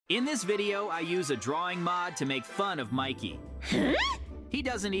In this video, I use a drawing mod to make fun of Mikey. Huh? He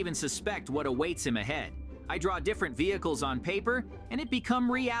doesn't even suspect what awaits him ahead. I draw different vehicles on paper, and it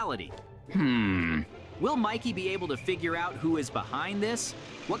become reality. Will Mikey be able to figure out who is behind this?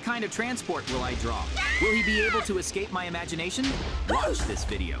 What kind of transport will I draw? Will he be able to escape my imagination? Watch this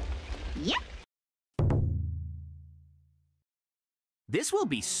video. Yep. This will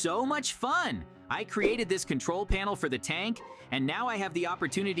be so much fun! I created this control panel for the tank, and now I have the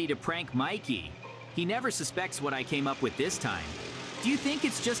opportunity to prank Mikey. He never suspects what I came up with this time. Do you think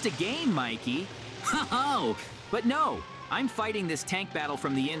it's just a game, Mikey? Oh, but no, I'm fighting this tank battle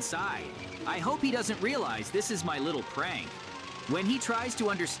from the inside. I hope he doesn't realize this is my little prank. When he tries to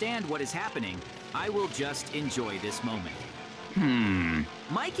understand what is happening, I will just enjoy this moment.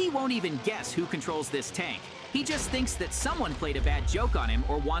 Mikey won't even guess who controls this tank. He just thinks that someone played a bad joke on him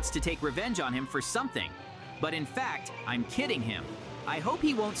or wants to take revenge on him for something. But in fact, I'm kidding him. I hope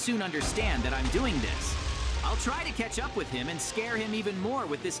he won't soon understand that I'm doing this. I'll try to catch up with him and scare him even more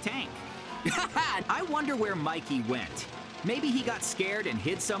with this tank. I wonder where Mikey went. Maybe he got scared and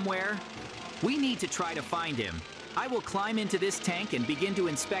hid somewhere? We need to try to find him. I will climb into this tank and begin to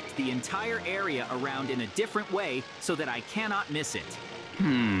inspect the entire area around in a different way so that I cannot miss it.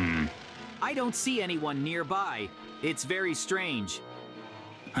 I don't see anyone nearby. It's very strange.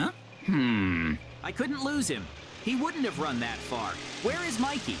 Huh? I couldn't lose him. He wouldn't have run that far. Where is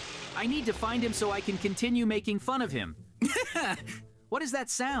Mikey? I need to find him so I can continue making fun of him. What is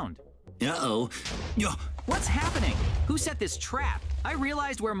that sound? Uh-oh. What's happening? Who set this trap? I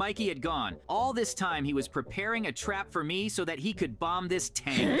realized where Mikey had gone. All this time he was preparing a trap for me so that he could bomb this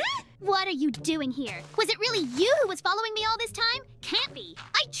tank. Huh? What are you doing here? Was it really you who was following me all this time? Can't be.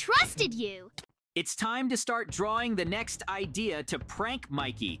 I trusted you. It's time to start drawing the next idea to prank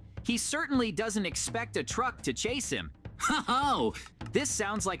Mikey. He certainly doesn't expect a truck to chase him. Oh, this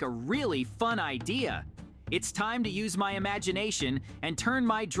sounds like a really fun idea. It's time to use my imagination and turn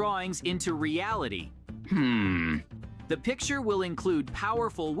my drawings into reality. The picture will include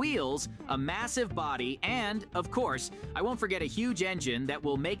powerful wheels, a massive body, and, of course, I won't forget a huge engine that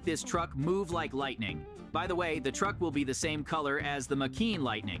will make this truck move like lightning. By the way, the truck will be the same color as the McKean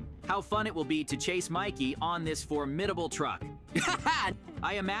Lightning. How fun it will be to chase Mikey on this formidable truck.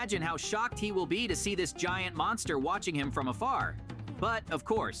 I imagine how shocked he will be to see this giant monster watching him from afar. But, of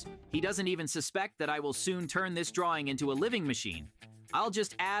course, he doesn't even suspect that I will soon turn this drawing into a living machine. I'll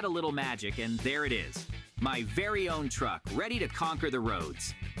just add a little magic, and there it is. My very own truck, ready to conquer the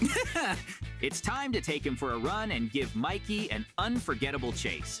roads. It's time to take him for a run and give Mikey an unforgettable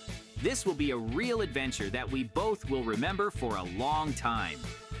chase. This will be a real adventure that we both will remember for a long time.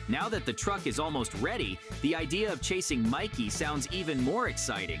 Now that the truck is almost ready, the idea of chasing Mikey sounds even more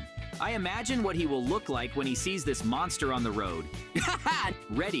exciting. I imagine what he will look like when he sees this monster on the road,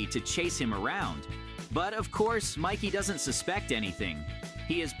 ready to chase him around. But of course, Mikey doesn't suspect anything.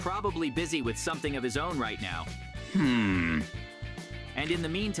 He is probably busy with something of his own right now. And in the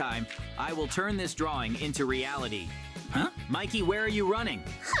meantime, I will turn this drawing into reality. Huh? Mikey, where are you running?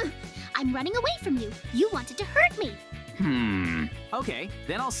 I'm running away from you. You wanted to hurt me. Okay,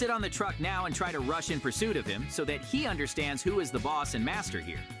 then I'll sit on the truck now and try to rush in pursuit of him so that he understands who is the boss and master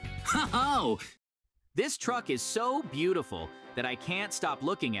here. Oh! This truck is so beautiful that I can't stop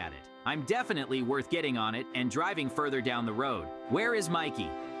looking at it. I'm definitely worth getting on it and driving further down the road. Where is Mikey?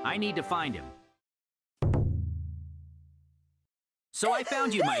 I need to find him. So I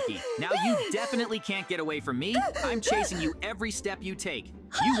found you, Mikey. Now you definitely can't get away from me. I'm chasing you every step you take.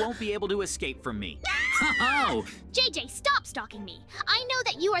 You won't be able to escape from me. Oh! JJ, stop stalking me. I know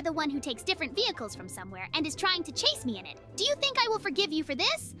that you are the one who takes different vehicles from somewhere and is trying to chase me in it. Do you think I will forgive you for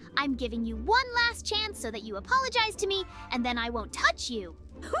this? I'm giving you one last chance so that you apologize to me, and then I won't touch you.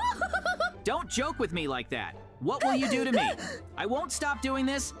 Don't joke with me like that. What will you do to me? I won't stop doing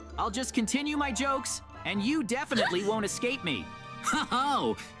this. I'll just continue my jokes, and you definitely won't escape me.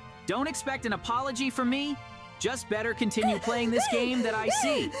 Oh! Don't expect an apology from me. Just better continue playing this game that I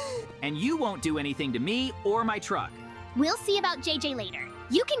see. And you won't do anything to me or my truck. We'll see about JJ later.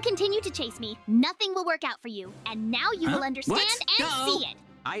 You can continue to chase me. Nothing will work out for you. And now you will understand and see it.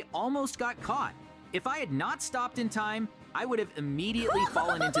 I almost got caught. If I had not stopped in time, I would have immediately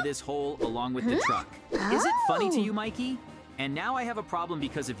fallen into this hole along with the truck. Is it funny to you, Mikey? And now I have a problem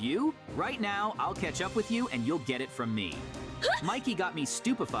because of you? Right now, I'll catch up with you and you'll get it from me. Mikey got me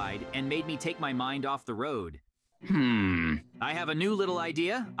stupefied and made me take my mind off the road. I have a new little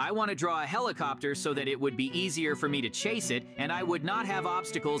idea. I want to draw a helicopter so that it would be easier for me to chase it, and I would not have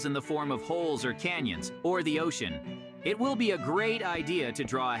obstacles in the form of holes or canyons, or the ocean. It will be a great idea to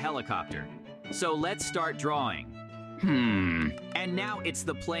draw a helicopter. So let's start drawing. And now it's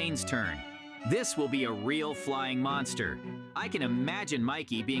the plane's turn. This will be a real flying monster. I can imagine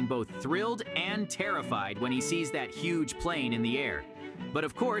Mikey being both thrilled and terrified when he sees that huge plane in the air. But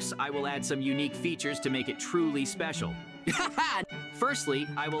of course, I will add some unique features to make it truly special. Firstly,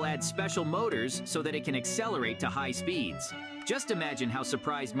 I will add special motors so that it can accelerate to high speeds. Just imagine how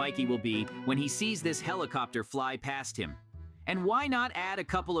surprised Mikey will be when he sees this helicopter fly past him. And why not add a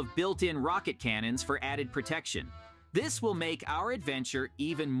couple of built-in rocket cannons for added protection? This will make our adventure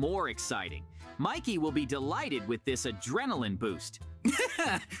even more exciting. Mikey will be delighted with this adrenaline boost.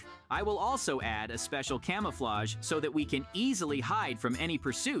 I will also add a special camouflage so that we can easily hide from any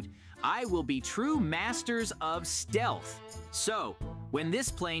pursuit. I will be true masters of stealth. So, when this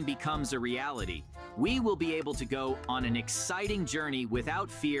plane becomes a reality, we will be able to go on an exciting journey without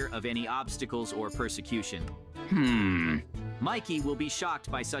fear of any obstacles or persecution. Mikey will be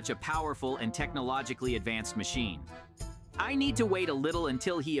shocked by such a powerful and technologically advanced machine. I need to wait a little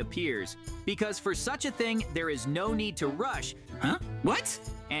until he appears, because for such a thing, there is no need to rush. Huh? What?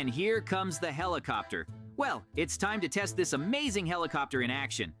 And here comes the helicopter. Well, it's time to test this amazing helicopter in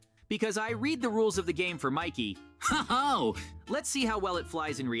action. Because I read the rules of the game for Mikey. Ho-ho! Let's see how well it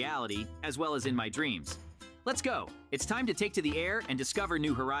flies in reality, as well as in my dreams. Let's go. It's time to take to the air and discover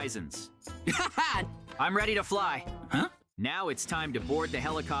new horizons. I'm ready to fly. Huh? Now it's time to board the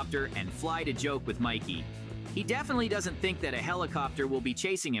helicopter and fly to joke with Mikey. He definitely doesn't think that a helicopter will be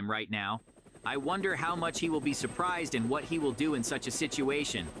chasing him right now. I wonder how much he will be surprised and what he will do in such a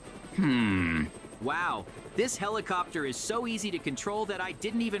situation. Wow, this helicopter is so easy to control that I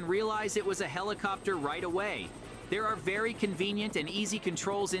didn't even realize it was a helicopter right away. There are very convenient and easy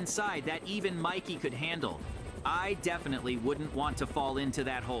controls inside that even Mikey could handle. I definitely wouldn't want to fall into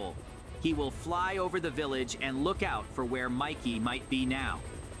that hole. He will fly over the village and look out for where Mikey might be now.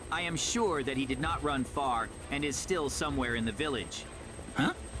 I am sure that he did not run far and is still somewhere in the village.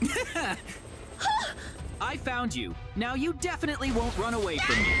 Huh? I found you. Now you definitely won't run away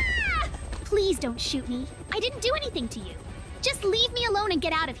from me. Please don't shoot me. I didn't do anything to you. Just leave me alone and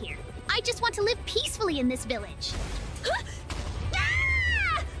get out of here. I just want to live peacefully in this village.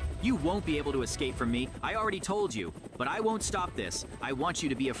 You won't be able to escape from me. I already told you. But I won't stop this. I want you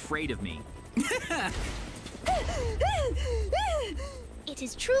to be afraid of me. It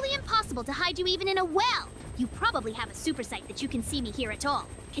is truly impossible to hide you even in a well. You probably have a super sight that you can see me here at all.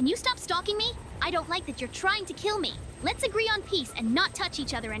 Can you stop stalking me? I don't like that you're trying to kill me. Let's agree on peace and not touch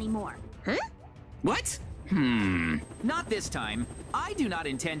each other anymore. Huh? What? Not this time. I do not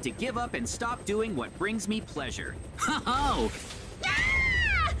intend to give up and stop doing what brings me pleasure. Ho-ho!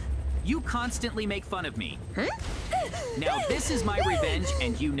 You constantly make fun of me. Huh? Now this is my revenge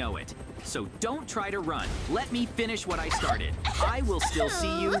and you know it. So don't try to run. Let me finish what I started. I will still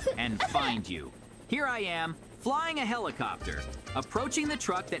see you and find you. Here I am, flying a helicopter, approaching the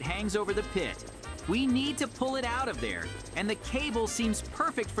truck that hangs over the pit. We need to pull it out of there, and the cable seems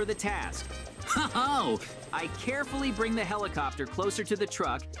perfect for the task. Ho-ho! I carefully bring the helicopter closer to the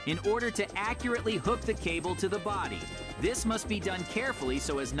truck in order to accurately hook the cable to the body. This must be done carefully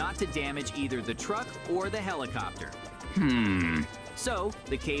so as not to damage either the truck or the helicopter. So,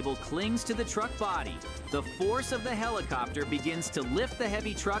 the cable clings to the truck body. The force of the helicopter begins to lift the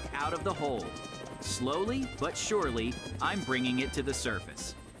heavy truck out of the hole. Slowly but surely, I'm bringing it to the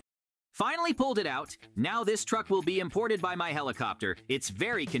surface. Finally pulled it out. Now this truck will be imported by my helicopter. It's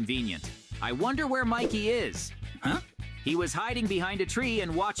very convenient. I wonder where Mikey is. Huh? He was hiding behind a tree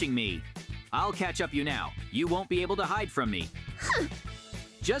and watching me. I'll catch up you now. You won't be able to hide from me.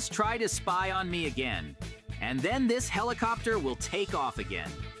 Just try to spy on me again. And then this helicopter will take off again.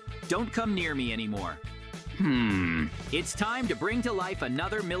 Don't come near me anymore. It's time to bring to life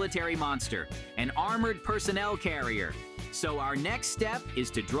another military monster, an armored personnel carrier. So our next step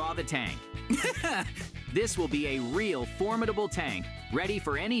is to draw the tank. This will be a real formidable tank, ready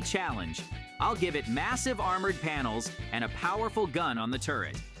for any challenge. I'll give it massive armored panels and a powerful gun on the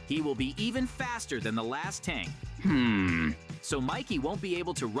turret. He will be even faster than the last tank. So Mikey won't be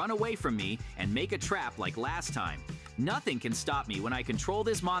able to run away from me and make a trap like last time. Nothing can stop me when I control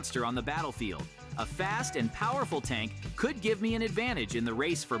this monster on the battlefield. A fast and powerful tank could give me an advantage in the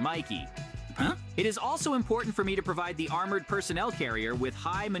race for Mikey. Huh? It is also important for me to provide the armored personnel carrier with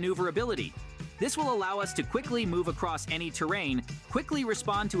high maneuverability. This will allow us to quickly move across any terrain, quickly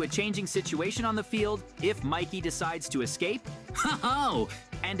respond to a changing situation on the field if Mikey decides to escape, ho-ho,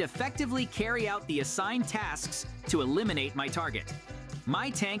 and effectively carry out the assigned tasks to eliminate my target.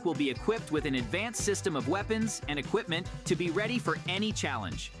 My tank will be equipped with an advanced system of weapons and equipment to be ready for any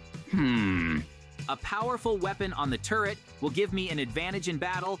challenge. A powerful weapon on the turret will give me an advantage in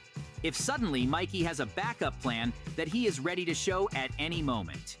battle. if suddenly Mikey has a backup plan that he is ready to show at any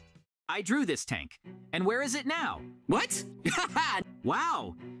moment. I drew this tank. And where is it now? What?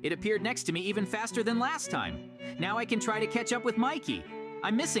 Wow! It appeared next to me even faster than last time. Now I can try to catch up with Mikey.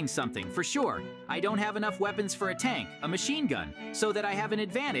 I'm missing something, for sure. I don't have enough weapons for a tank, a machine gun, so that I have an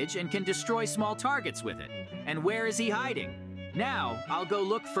advantage and can destroy small targets with it. And where is he hiding? Now, I'll go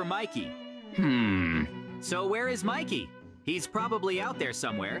look for Mikey. So where is Mikey? He's probably out there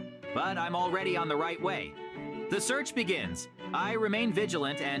somewhere, but I'm already on the right way. The search begins. I remain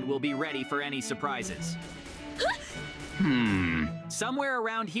vigilant and will be ready for any surprises. Somewhere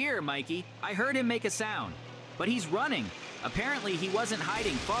around here, Mikey. I heard him make a sound. But he's running. Apparently, he wasn't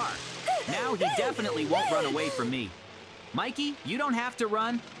hiding far. Now he definitely won't run away from me. Mikey, you don't have to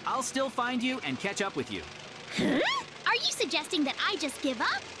run. I'll still find you and catch up with you. Are you suggesting that I just give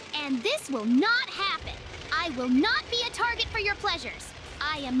up? And this will not happen. I will not be a target for your pleasures.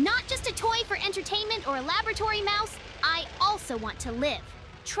 I am not just a toy for entertainment or a laboratory mouse. I also want to live.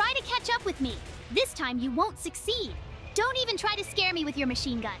 Try to catch up with me. This time you won't succeed. Don't even try to scare me with your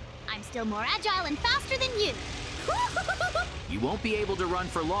machine gun. I'm still more agile and faster than you. You won't be able to run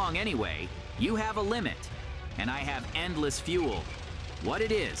for long anyway. You have a limit. And I have endless fuel. What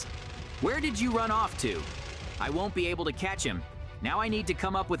it is? Where did you run off to? I won't be able to catch him. Now I need to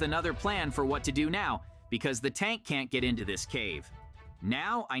come up with another plan for what to do now, because the tank can't get into this cave.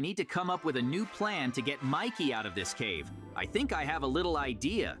 Now I need to come up with a new plan to get Mikey out of this cave. I think I have a little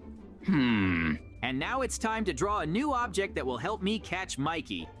idea. And now it's time to draw a new object that will help me catch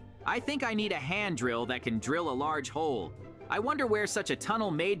Mikey. I think I need a hand drill that can drill a large hole. I wonder where such a tunnel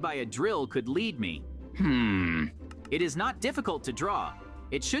made by a drill could lead me. It is not difficult to draw.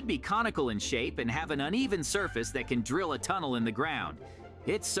 It should be conical in shape and have an uneven surface that can drill a tunnel in the ground.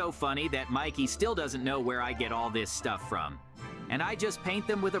 It's so funny that Mikey still doesn't know where I get all this stuff from. And I just paint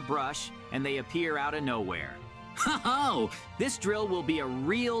them with a brush and they appear out of nowhere. Ho-ho! This drill will be a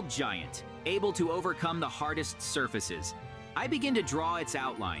real giant, able to overcome the hardest surfaces. I begin to draw its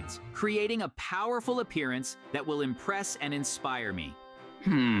outlines, creating a powerful appearance that will impress and inspire me.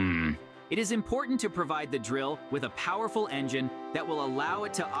 It is important to provide the drill with a powerful engine that will allow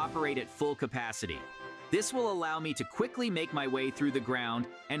it to operate at full capacity. This will allow me to quickly make my way through the ground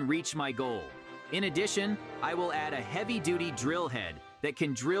and reach my goal. In addition, I will add a heavy-duty drill head that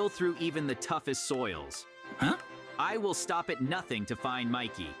can drill through even the toughest soils. I will stop at nothing to find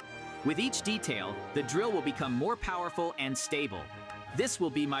Mikey. With each detail, the drill will become more powerful and stable. This will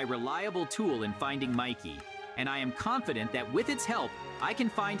be my reliable tool in finding Mikey, and I am confident that with its help, I can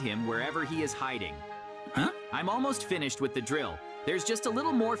find him wherever he is hiding. I'm almost finished with the drill. There's just a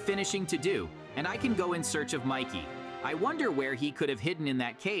little more finishing to do, and I can go in search of Mikey. I wonder where he could have hidden in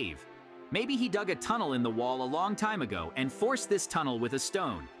that cave. Maybe he dug a tunnel in the wall a long time ago and forced this tunnel with a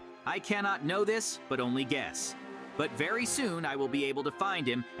stone. I cannot know this, but only guess. But very soon I will be able to find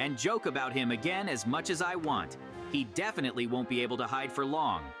him and joke about him again as much as I want. He definitely won't be able to hide for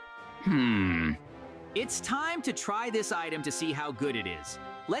long. It's time to try this item to see how good it is.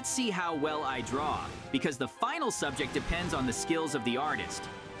 Let's see how well I draw, because the final subject depends on the skills of the artist.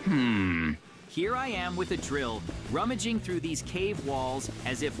 Here I am with a drill, rummaging through these cave walls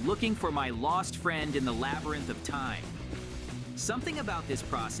as if looking for my lost friend in the labyrinth of time. Something about this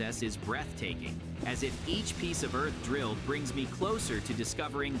process is breathtaking, as if each piece of earth drilled brings me closer to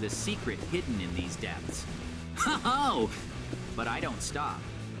discovering the secret hidden in these depths. Ho-ho! But I don't stop.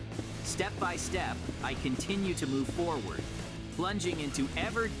 Step by step, I continue to move forward, plunging into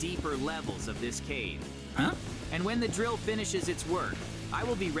ever deeper levels of this cave. And when the drill finishes its work, I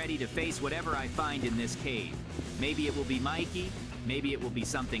will be ready to face whatever I find in this cave. Maybe it will be Mikey, maybe it will be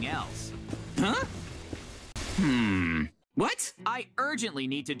something else. What? I urgently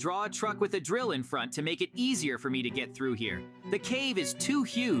need to draw a truck with a drill in front to make it easier for me to get through here. The cave is too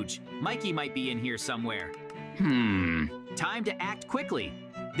huge. Mikey might be in here somewhere. Time to act quickly.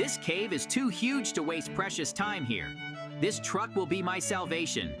 This cave is too huge to waste precious time here. This truck will be my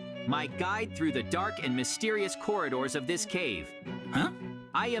salvation, my guide through the dark and mysterious corridors of this cave.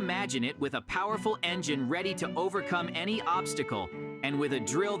 I imagine it with a powerful engine ready to overcome any obstacle, and with a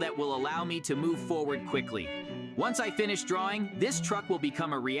drill that will allow me to move forward quickly. Once I finish drawing, this truck will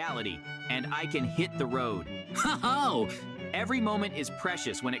become a reality, and I can hit the road. Ho-ho! Every moment is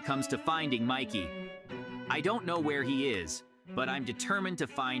precious when it comes to finding Mikey. I don't know where he is, but I'm determined to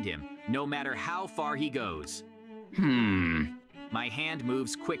find him, no matter how far he goes. My hand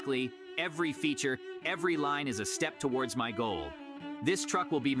moves quickly. Every feature, every line is a step towards my goal. This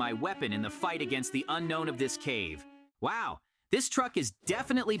truck will be my weapon in the fight against the unknown of this cave. Wow, this truck is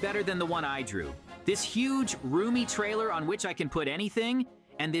definitely better than the one I drew. This huge, roomy trailer on which I can put anything,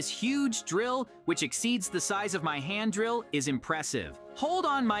 And this huge drill, which exceeds the size of my hand drill, is impressive. Hold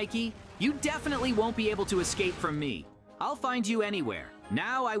on, Mikey. You definitely won't be able to escape from me. I'll find you anywhere.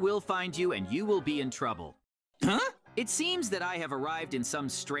 Now I will find you and you will be in trouble. Huh? It seems that I have arrived in some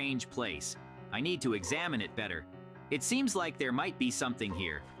strange place. I need to examine it better. It seems like there might be something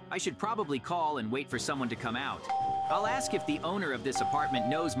here. I should probably call and wait for someone to come out. I'll ask if the owner of this apartment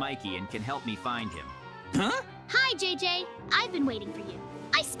knows Mikey and can help me find him. Huh? Hi, JJ. I've been waiting for you.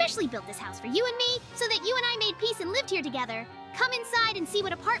 I specially built this house for you and me so that you and I made peace and lived here together. Come inside and see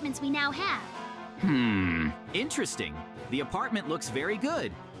what apartments we now have. Interesting. The apartment looks very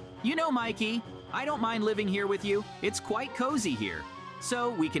good. You know, Mikey, I don't mind living here with you. It's quite cozy here.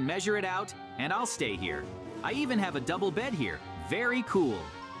 So we can measure it out, and I'll stay here. I even have a double bed here. Very cool.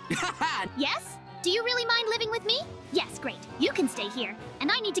 Yes? Do you really mind living with me? Yes, great. You can stay here. And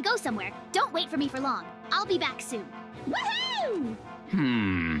I need to go somewhere. Don't wait for me for long. I'll be back soon. Woohoo!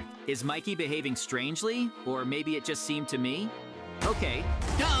 Is Mikey behaving strangely? Or maybe it just seemed to me? Okay.